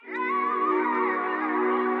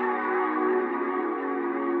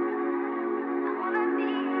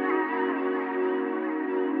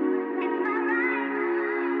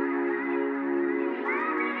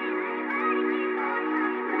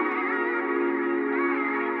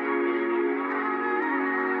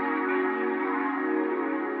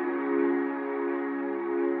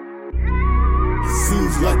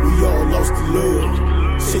lost the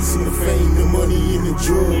love. Chasing the fame, the money, and the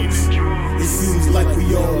drugs. It seems like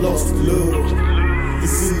we all lost the love. It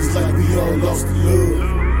seems like we all lost the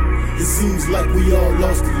love. It seems like we all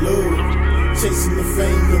lost the love. Chasing the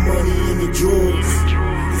fame, the money, and the drugs.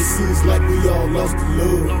 It seems like we all lost the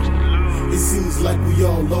love. It seems like we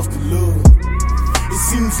all lost the love. It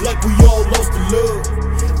seems like we all lost the love.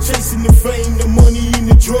 Chasing the fame, the money, and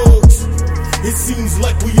the drugs. It seems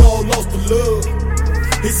like we all lost the love.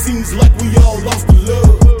 It seems like we all lost the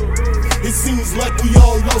love. It seems like we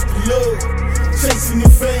all lost the love. Chasing the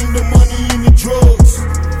fame, the money, and the drugs.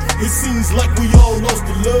 It seems like we all lost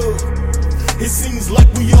the love. It seems like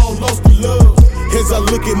we all lost the love. As I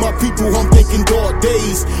look at my people, I'm thinking dark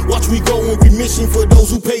days. Watch me go on remission for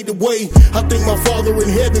those who paid the way. I thank my Father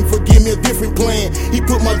in heaven for giving me a different plan. He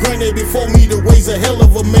put my granddad before me to raise a hell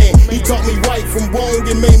of a man. He taught me right from wrong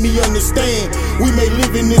and made me understand. We may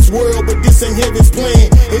live in this world, but this ain't heaven's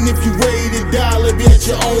plan. And if you ready to die, live at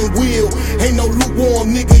your own will. Ain't no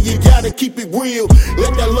lukewarm, nigga, you gotta keep it real.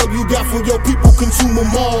 Let that love you got from your people consume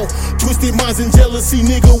them all. Twisted minds and jealousy,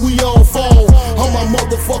 nigga, we all fall. All my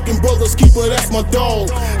motherfucking brother's keeper, that's my dog.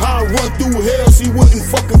 I run through hell so he wouldn't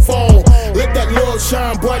fucking fall. Let that love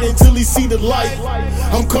shine bright until he see the light.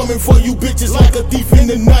 I'm coming for you bitches like a thief in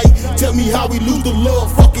the night. Tell me how we lose the love,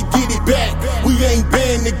 fuck it, get it back. We ain't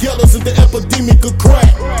band together since the epidemic of crack.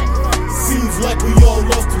 Seems like we all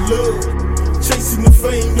lost the love. Chasing the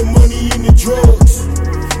fame, the money, and the drugs.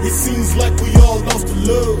 It seems like we all lost the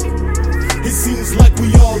love. It seems like we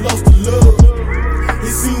all lost the love.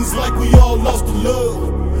 It seems like we all lost the love.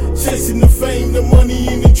 Chasing the fame, the money,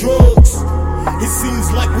 and the drugs. It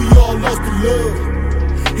seems like we all lost the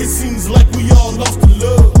love. It seems like we all lost the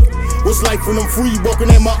love. What's life when I'm free, walking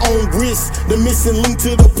at my own risk? The missing link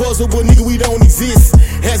to the puzzle, but nigga, we don't exist.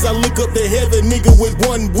 As I look up to heaven, nigga, with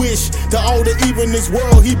one wish. To all the evil in this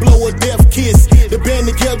world, he blow a death kiss. The band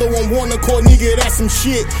together on one accord, nigga, that's some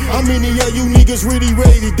shit. How many of you niggas really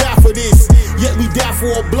ready to die for this? Yet we die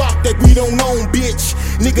for a block that we don't own, bitch.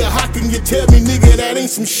 Nigga, how can you tell me, nigga, that ain't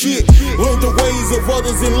some shit? Learned the ways of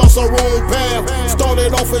others and lost our own path.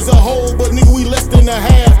 Started off as a whole, but nigga, we less than a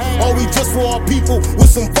half. Are we just for our people with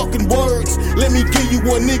some fucking words? Let me give you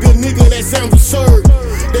one nigga, that sounds absurd.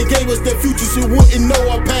 They gave us that future so we wouldn't know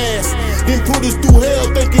our past. Then put us through hell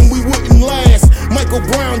thinking we wouldn't last. Michael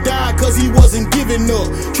Brown died cause he wasn't giving up.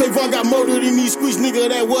 Trayvon got murdered in these streets, nigga,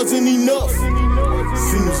 that wasn't enough.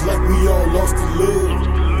 Seems like we all lost the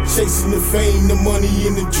love. Chasing the fame, the money,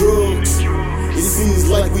 and the drugs. It seems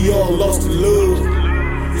like we all lost the love.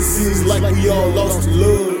 It seems like we all lost the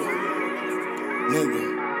love.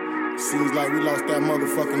 Nigga, seems like we lost that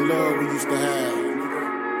motherfucking love we used to have.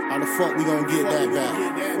 How the fuck we gonna get that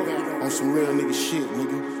back? On some real nigga shit,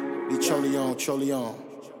 nigga. Be Charlie on, Charlie on.